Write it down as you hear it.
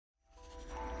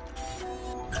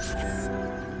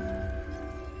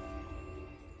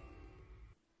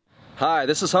Hi,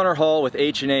 this is Hunter Hall with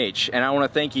H&H, and I want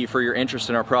to thank you for your interest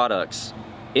in our products.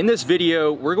 In this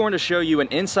video, we're going to show you an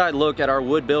inside look at our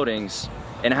wood buildings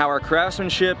and how our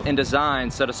craftsmanship and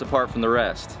design set us apart from the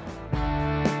rest.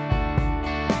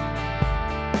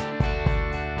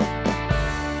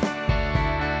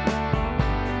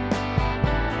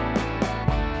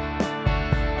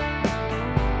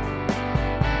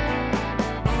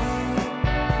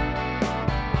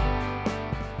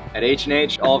 At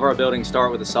H&H, all of our buildings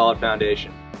start with a solid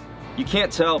foundation. You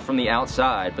can't tell from the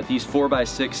outside, but these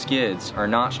 4x6 skids are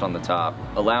notched on the top,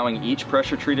 allowing each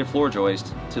pressure-treated floor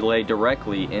joist to lay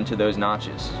directly into those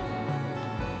notches.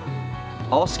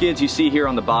 All skids you see here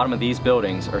on the bottom of these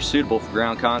buildings are suitable for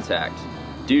ground contact,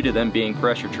 due to them being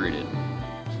pressure-treated.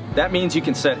 That means you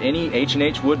can set any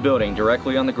H&H Wood building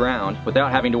directly on the ground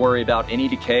without having to worry about any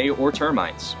decay or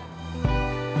termites.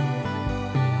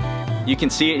 You can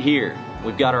see it here.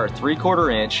 We've got our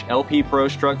 3/4 inch LP Pro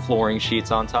Struct flooring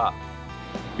sheets on top.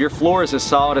 Your floor is as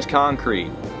solid as concrete.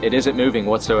 It isn't moving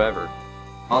whatsoever.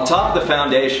 On top of the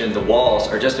foundation, the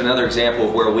walls are just another example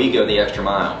of where we go the extra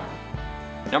mile.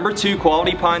 Number 2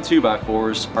 quality pine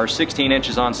 2x4s are 16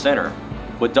 inches on center,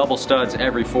 with double studs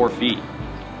every 4 feet.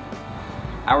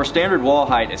 Our standard wall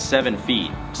height is 7 feet,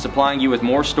 supplying you with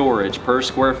more storage per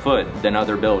square foot than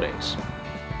other buildings.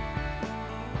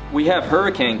 We have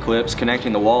hurricane clips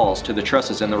connecting the walls to the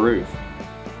trusses in the roof.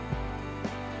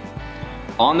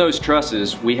 On those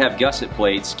trusses, we have gusset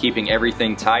plates keeping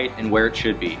everything tight and where it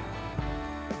should be.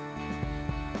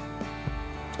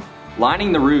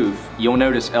 Lining the roof, you'll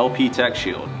notice LP Tech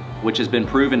Shield, which has been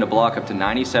proven to block up to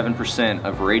 97%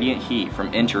 of radiant heat from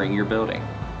entering your building.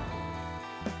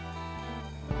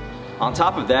 On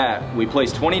top of that, we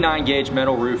place 29 gauge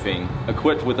metal roofing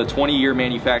equipped with a 20-year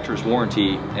manufacturer's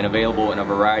warranty and available in a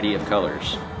variety of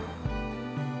colors.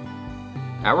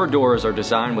 Our doors are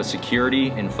designed with security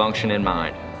and function in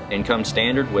mind and come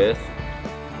standard with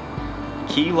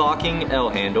key locking L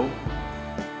handle,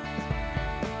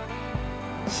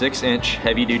 6-inch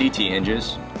heavy-duty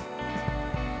T-hinges,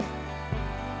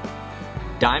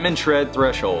 diamond tread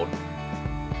threshold,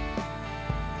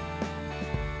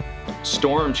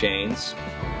 storm chains,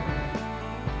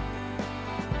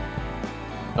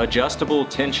 adjustable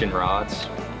tension rods,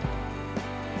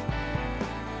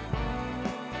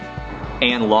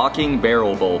 and locking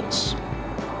barrel bolts.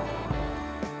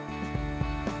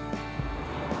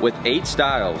 With 8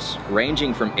 styles,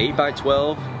 ranging from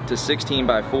 8x12 to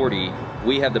 16x40,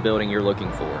 we have the building you're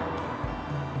looking for.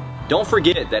 Don't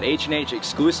forget that H&H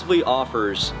exclusively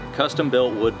offers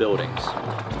custom-built wood buildings.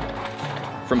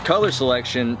 From color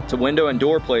selection to window and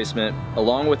door placement,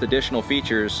 along with additional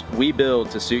features, we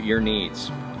build to suit your needs.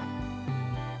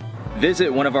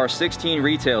 Visit one of our 16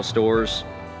 retail stores,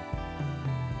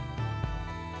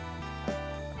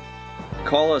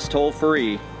 call us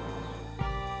toll-free,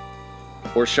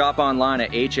 or shop online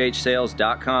at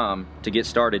hhsales.com to get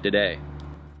started today.